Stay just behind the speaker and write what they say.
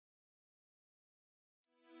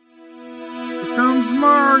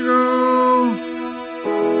Margaux!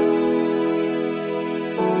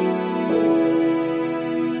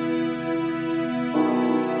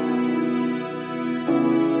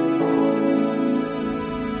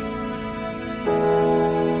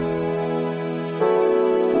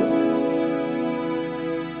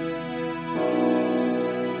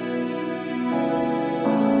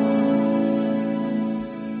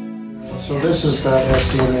 So this is that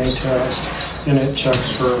SDMA test, and it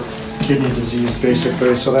checks for kidney disease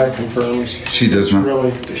basically, so that confirms she does not.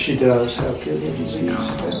 Really, she does have kidney disease.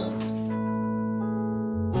 Yeah.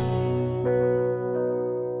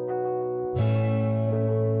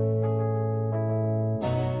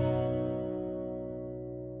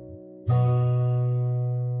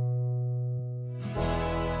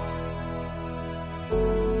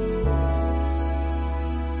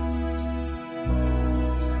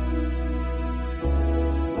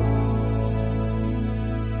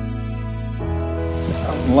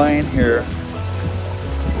 I'm lying here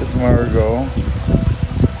with Margaux,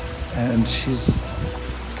 and she's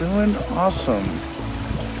doing awesome.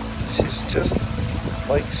 She's just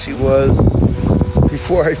like she was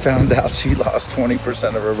before I found out she lost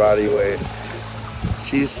 20% of her body weight.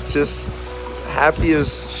 She's just happy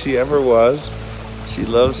as she ever was. She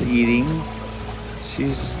loves eating.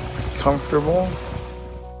 She's comfortable.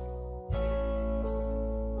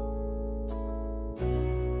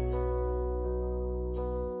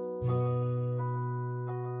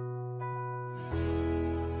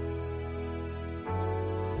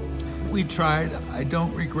 We tried. I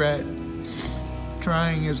don't regret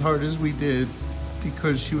trying as hard as we did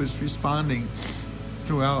because she was responding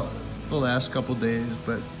throughout the last couple days,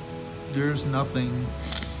 but there's nothing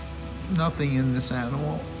in this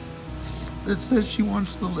animal that says she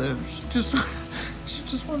wants to live. She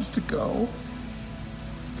just wants to go.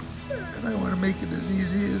 And I want to make it as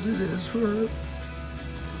easy as it is for her.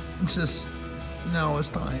 It's just, now is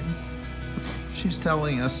time. She's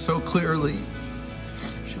telling us so clearly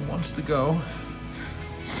she wants to go.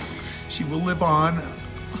 She will live on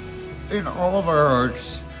in all of our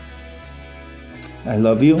hearts. I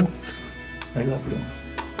love you. I love you.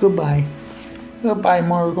 Goodbye. Goodbye,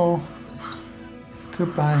 Margaux.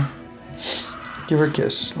 Goodbye. Give her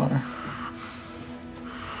kisses, Laura.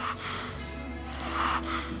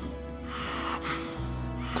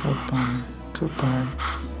 Goodbye. Goodbye.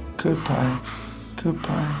 Goodbye.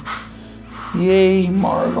 Goodbye. Yay,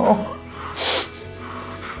 Margaux.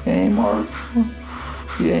 Yay, Margaux.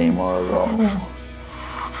 Yay, Margaux.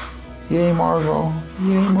 Yay, Margaux.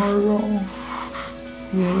 Yay, Margaux.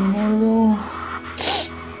 Yay, Margaux.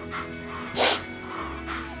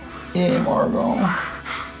 Yay, Margaux.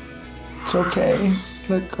 It's okay.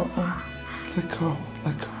 Let go. Let go.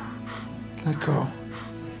 Let go. Let go.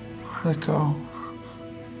 Let go.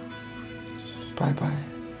 Bye-bye.